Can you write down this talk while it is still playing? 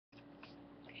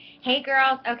Hey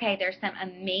girls, okay, there's some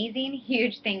amazing,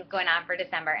 huge things going on for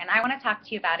December, and I want to talk to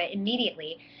you about it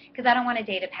immediately because I don't want a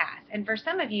day to pass. And for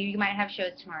some of you, you might have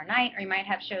shows tomorrow night or you might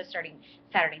have shows starting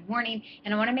Saturday morning,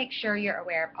 and I want to make sure you're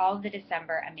aware of all of the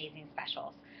December amazing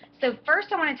specials. So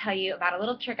first I want to tell you about a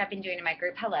little trick I've been doing in my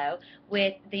group Hello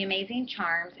with the amazing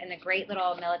charms and the great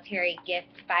little military gift,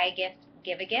 buy a gift,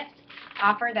 give a gift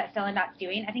offer that Stella Dot's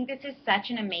doing. I think this is such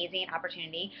an amazing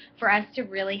opportunity for us to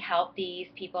really help these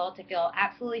people to feel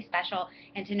absolutely special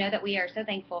and to know that we are so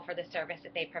thankful for the service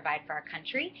that they provide for our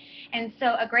country. And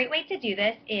so a great way to do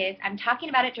this is I'm talking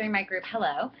about it during my group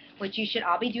Hello, which you should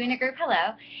all be doing a group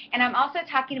Hello, and I'm also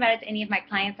talking about it to any of my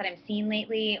clients that I'm seeing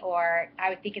lately, or I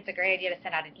would think it's a great idea to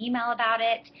send out an email about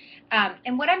it.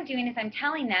 And what I'm doing is I'm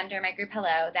telling them during my group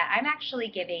Hello that I'm actually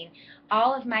giving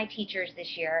all of my teachers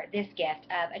this year this gift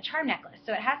of a charm necklace.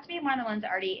 So it has to be one of the ones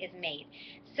that already is made.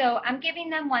 So I'm giving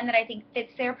them one that I think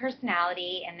fits their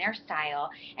personality and their style,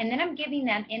 and then I'm giving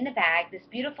them in the bag this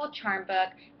beautiful charm book,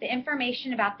 the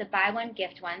information about the buy one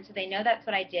gift one, so they know that's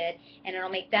what I did, and it'll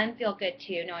make them feel good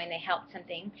too, knowing they helped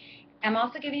something. I'm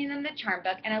also giving them the charm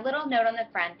book and a little note on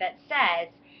the front that says,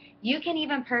 you can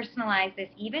even personalize this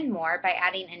even more by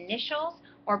adding initials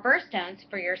or birthstones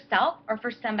for yourself or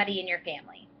for somebody in your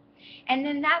family. And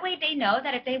then that way they know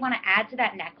that if they want to add to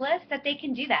that necklace, that they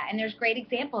can do that. And there's great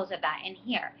examples of that in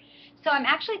here. So I'm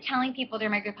actually telling people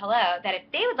during my group Hello that if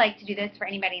they would like to do this for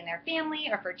anybody in their family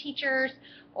or for teachers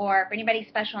or for anybody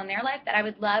special in their life, that I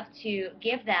would love to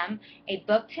give them a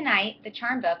book tonight, the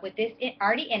charm book, with this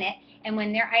already in it. And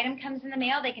when their item comes in the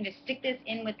mail, they can just stick this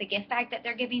in with the gift bag that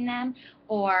they're giving them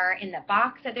or in the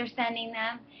box that they're sending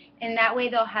them. And that way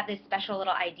they'll have this special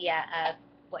little idea of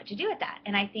what to do with that.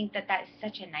 And I think that that is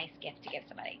such a nice gift to give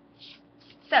somebody.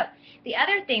 So the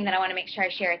other thing that I want to make sure I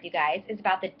share with you guys is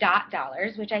about the dot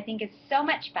dollars, which I think is so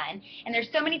much fun. And there's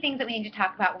so many things that we need to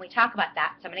talk about when we talk about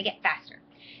that, so I'm going to get faster.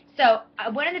 So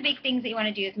one of the big things that you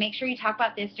want to do is make sure you talk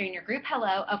about this during your group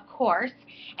Hello, of course,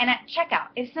 and at checkout.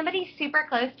 If somebody's super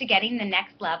close to getting the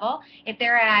next level, if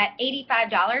they're at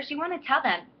 $85, you want to tell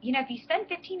them, you know, if you spend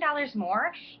 $15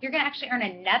 more, you're going to actually earn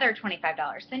another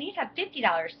 $25. So then you'd have $50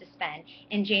 to spend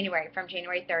in January, from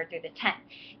January 3rd through the 10th.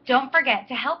 Don't forget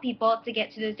to help people to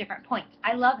get to those different points.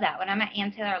 I love that. When I'm at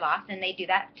Ann Taylor Loss and they do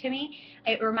that to me,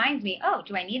 it reminds me, oh,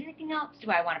 do I need anything else? Do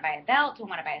I want to buy a belt? Do I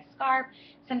want to buy a scarf?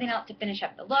 Something else to finish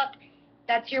up the look?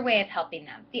 That's your way of helping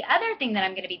them. The other thing that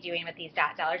I'm going to be doing with these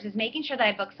dot dollars is making sure that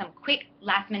I book some quick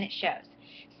last-minute shows.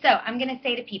 So I'm going to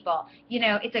say to people, you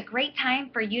know, it's a great time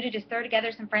for you to just throw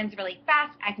together some friends really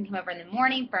fast. I can come over in the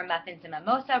morning for muffins and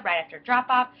mimosa right after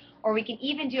drop-off, or we can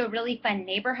even do a really fun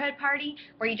neighborhood party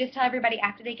where you just tell everybody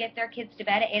after they get their kids to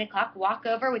bed at 8 o'clock, walk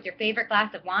over with your favorite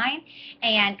glass of wine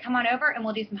and come on over and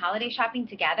we'll do some holiday shopping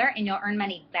together, and you'll earn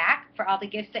money back for all the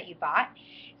gifts that you bought.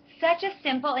 Such a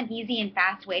simple and easy and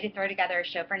fast way to throw together a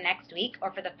show for next week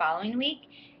or for the following week.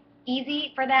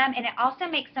 Easy for them, and it also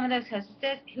makes some of those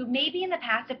hostesses who maybe in the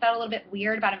past have felt a little bit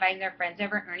weird about inviting their friends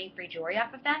over and earning free jewelry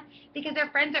off of them, because their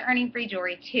friends are earning free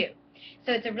jewelry too.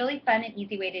 So it's a really fun and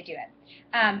easy way to do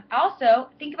it. Also,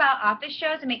 think about office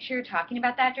shows and make sure you're talking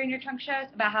about that during your trunk shows,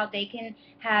 about how they can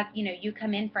have, you know, you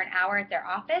come in for an hour at their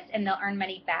office and they'll earn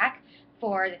money back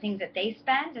for the things that they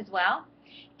spend as well.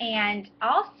 And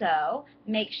also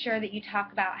make sure that you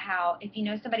talk about how if you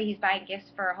know somebody who's buying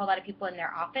gifts for a whole lot of people in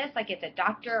their office, like it's a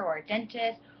doctor or a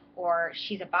dentist, or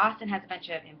she's a boss and has a bunch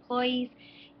of employees,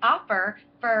 offer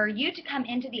for you to come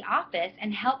into the office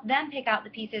and help them pick out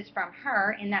the pieces from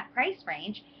her in that price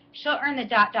range. She'll earn the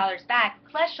dot dollars back,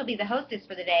 plus she'll be the hostess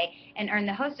for the day and earn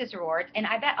the hostess rewards, and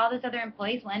I bet all those other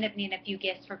employees will end up needing a few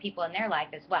gifts for people in their life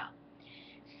as well.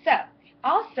 So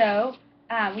also,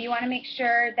 we want to make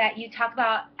sure that you talk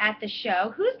about at the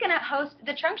show who's going to host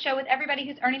the trunk show with everybody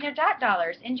who's earning their dot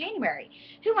dollars in January.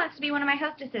 Who wants to be one of my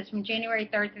hostesses from January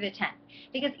 3rd through the 10th?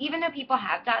 Because even though people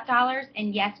have dot dollars,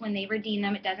 and yes, when they redeem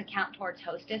them, it doesn't count towards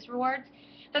hostess rewards,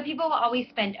 but people will always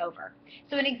spend over.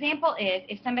 So an example is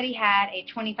if somebody had a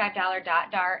 $25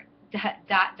 dot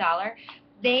dollar,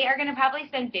 they are going to probably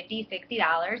spend $50,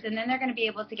 $60, and then they're going to be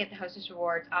able to get the hostess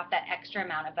rewards off that extra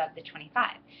amount above the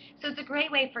 25. So it's a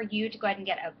great way for you to go ahead and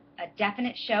get a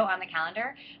definite show on the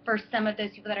calendar for some of those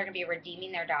people that are going to be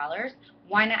redeeming their dollars.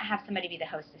 Why not have somebody be the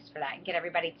hostess for that and get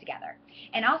everybody together?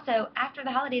 And also, after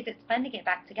the holidays, it's fun to get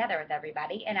back together with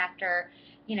everybody. And after,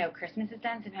 you know, Christmas is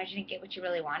done, sometimes you didn't get what you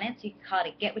really wanted, so you can call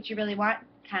it a get what you really want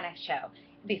kind of show.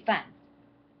 It'd be fun.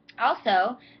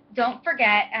 Also, don't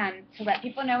forget to let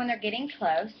people know when they're getting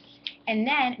close, and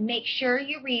then make sure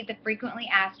you read the frequently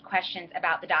asked questions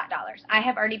about the dot dollars. I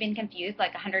have already been confused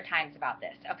like 100 times about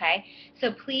this, okay?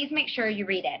 So please make sure you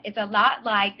read it. It's a lot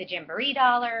like the Gymboree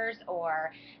dollars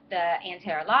or the Ann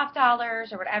Taylor Loft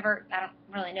dollars or whatever. I don't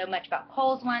really know much about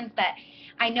Kohl's ones, but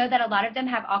I know that a lot of them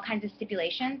have all kinds of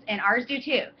stipulations, and ours do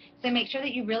too. So make sure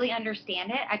that you really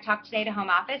understand it. I talked today to Home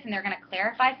Office, and they're going to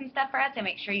clarify some stuff for us, so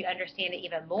make sure you understand it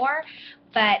even more.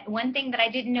 But one thing that I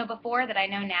didn't know before that I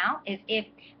know now is if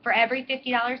for every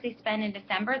 $50 they spend in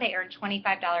December, they earn $25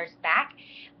 back.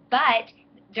 But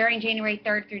during January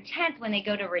 3rd through 10th, when they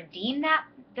go to redeem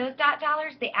those dot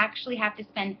dollars, they actually have to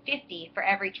spend $50 for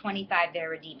every $25 they're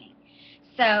redeeming.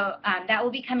 So that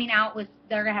will be coming out.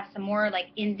 They're going to have some more like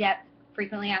in-depth,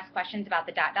 frequently asked questions about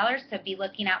the dot dollars, so be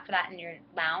looking out for that in your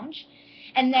lounge.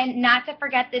 And then not to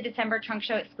forget the December Trunk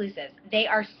Show exclusives. They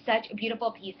are such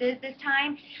beautiful pieces this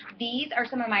time. These are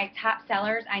some of my top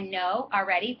sellers I know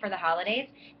already for the holidays.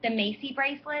 The Macy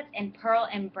bracelets in pearl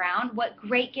and brown. What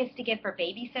great gifts to give for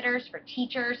babysitters, for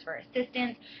teachers, for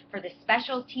assistants, for the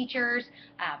special teachers,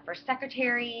 for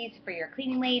secretaries, for your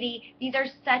cleaning lady. These are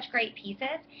such great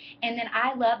pieces. And then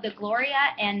I love the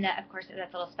Gloria and of course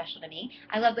that's a little special to me.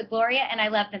 I love the Gloria and I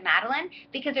love the Madeline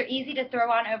because they're easy to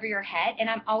throw on over your head, and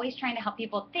I'm always trying to help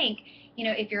people think, you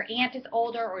know, if your aunt is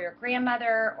older or your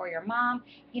grandmother or your mom,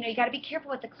 you know, you got to be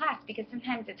careful with the clasp because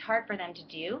sometimes it's hard for them to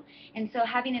do. And so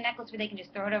having a necklace where they can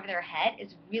just throw it over their head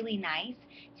is really nice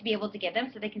to be able to give them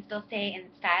so they can still stay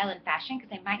in style and fashion, because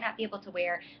they might not be able to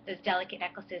wear those delicate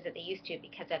necklaces that they used to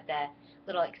because of the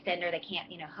little extender. They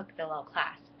can't, you know, hook the little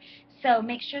clasp. So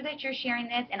make sure that you're sharing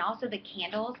this, and also the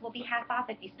candles will be half off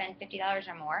if you spend $50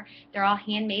 or more. They're all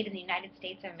handmade in the United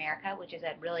States of America, which is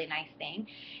a really nice thing.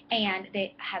 And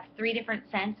they have 3 different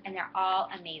scents, and they're all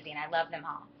amazing. I love them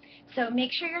all. So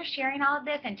make sure you're sharing all of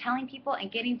this and telling people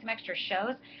and getting some extra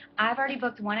shows. I've already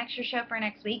booked 1 extra show for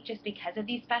next week just because of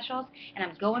these specials, and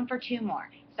I'm going for 2 more.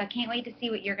 So I can't wait to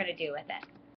see what you're going to do with it.